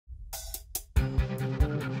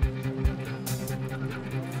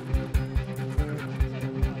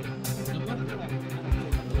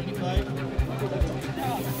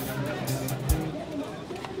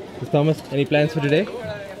Thomas, any plans for today?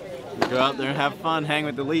 Go out there and have fun, hang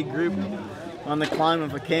with the lead group on the climb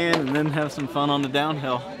if I can, and then have some fun on the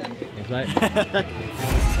downhill. That's right.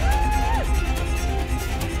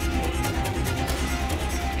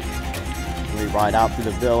 We ride out through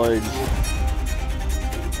the village,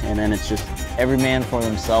 and then it's just every man for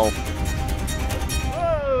himself.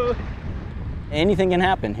 Whoa! Anything can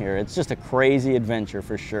happen here. It's just a crazy adventure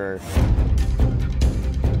for sure.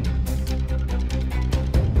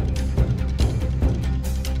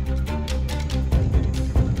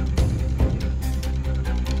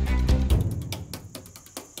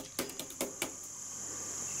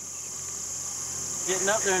 Getting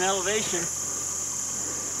up there in elevation.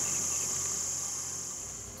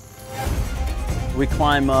 We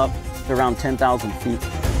climb up to around 10,000 feet.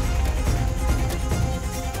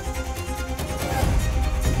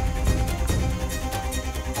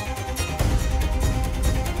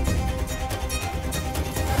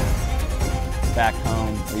 Back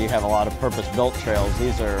home, where you have a lot of purpose-built trails.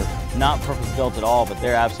 These are not purpose-built at all, but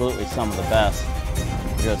they're absolutely some of the best.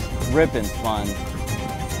 Just ripping fun.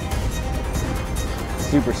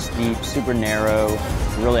 Super steep, super narrow.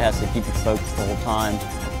 It really has to keep you focused the whole time.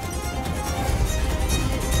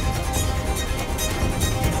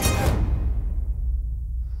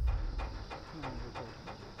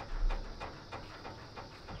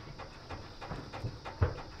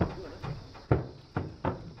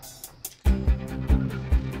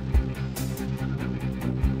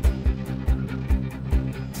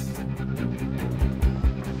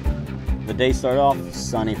 The day started off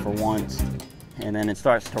sunny for once, and then it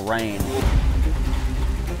starts to rain.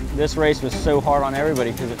 This race was so hard on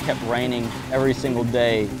everybody because it kept raining every single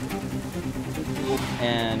day,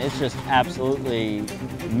 and it's just absolutely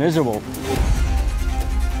miserable.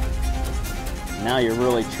 Now you're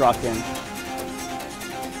really trucking.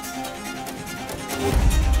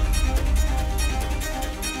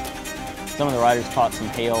 Some of the riders caught some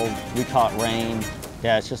hail, we caught rain.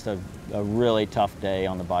 Yeah, it's just a really tough day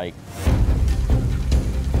on the bike.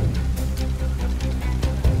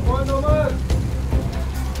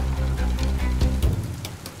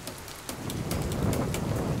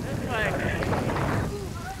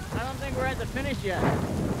 I don't think we're at the finish yet.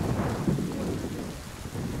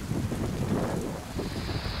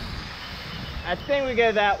 I think we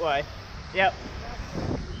go that way. Yep.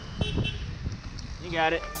 You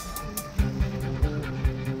got it.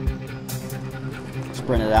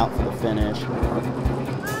 Sprinted out for the finish.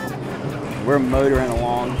 We're motoring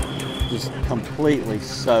along, just completely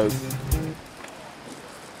soaked.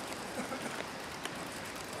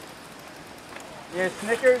 Yeah,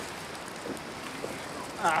 Snickers?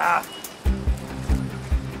 Ah.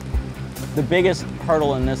 The biggest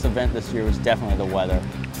hurdle in this event this year was definitely the weather.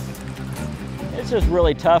 It's just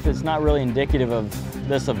really tough. It's not really indicative of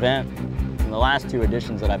this event. In the last two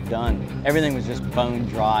editions that I've done, everything was just bone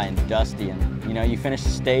dry and dusty, and you know, you finish the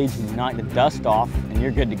stage and you knock the dust off and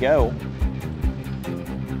you're good to go.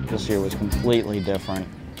 This year was completely different.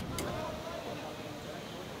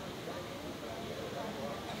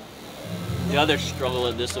 The other struggle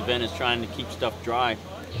at this event is trying to keep stuff dry.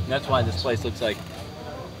 And that's why this place looks like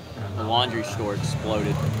a laundry store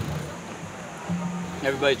exploded.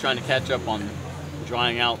 Everybody's trying to catch up on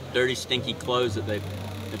drying out dirty, stinky clothes that they've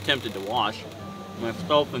attempted to wash.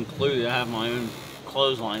 Myself included, I have my own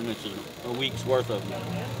clothesline, which is a week's worth of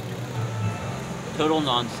total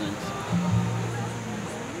nonsense.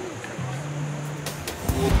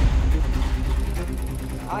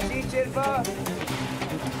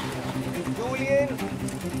 Julian,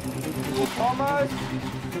 Thomas.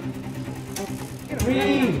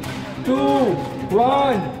 3, 2,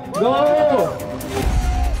 1, go!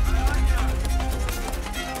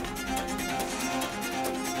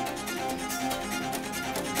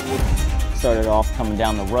 Started off coming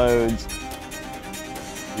down the roads,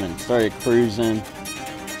 and then started cruising.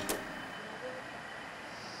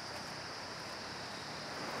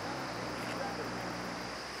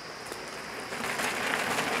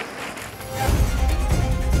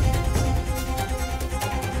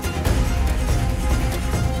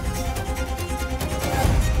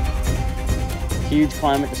 Huge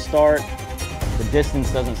climb at the start. The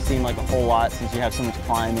distance doesn't seem like a whole lot since you have so much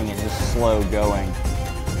climbing and just slow going.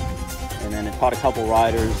 And then it caught a couple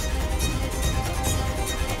riders.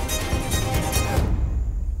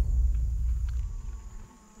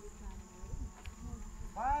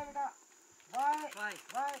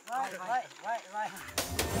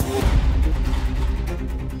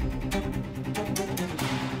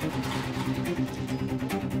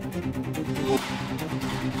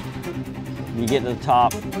 You get to the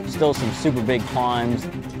top, still some super big climbs.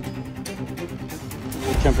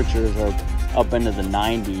 temperatures are up into the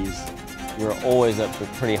 90s. You're always up to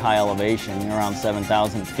pretty high elevation, you're around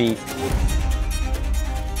 7,000 feet.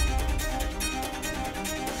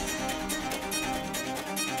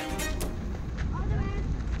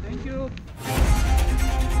 Thank you.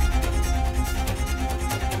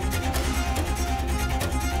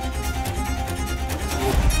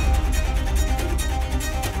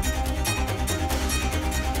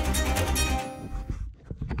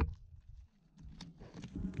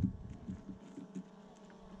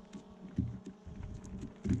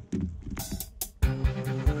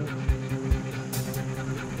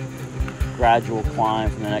 Gradual climb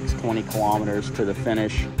for the next 20 kilometers to the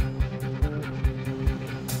finish.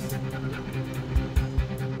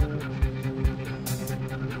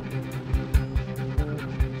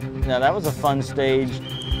 Now that was a fun stage,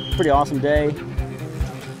 pretty awesome day.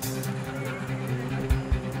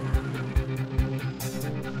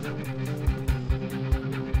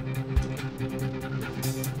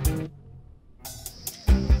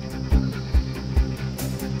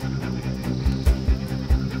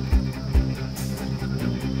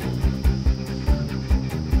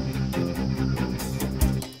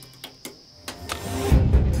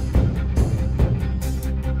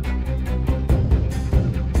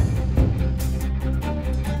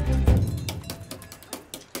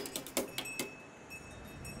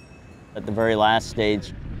 At the very last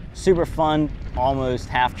stage, super fun, almost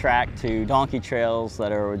half track to donkey trails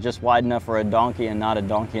that are just wide enough for a donkey and not a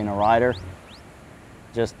donkey and a rider.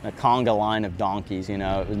 Just a conga line of donkeys, you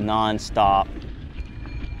know, it was non-stop.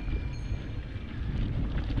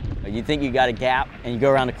 You think you got a gap and you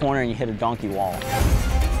go around the corner and you hit a donkey wall.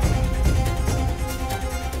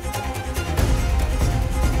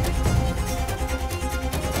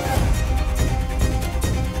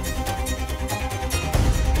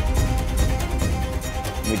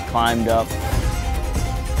 We climbed up.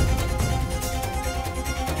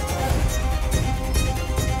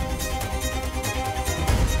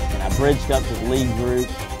 And I bridged up to the lead group.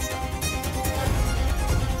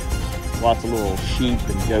 Lots of little sheep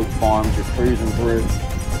and goat farms you're cruising through.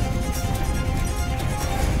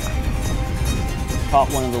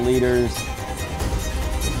 Caught one of the leaders.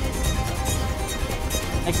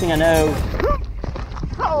 Next thing I know,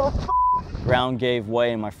 ground gave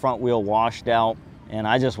way and my front wheel washed out. And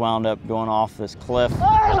I just wound up going off this cliff.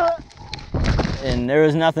 And there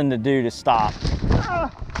was nothing to do to stop.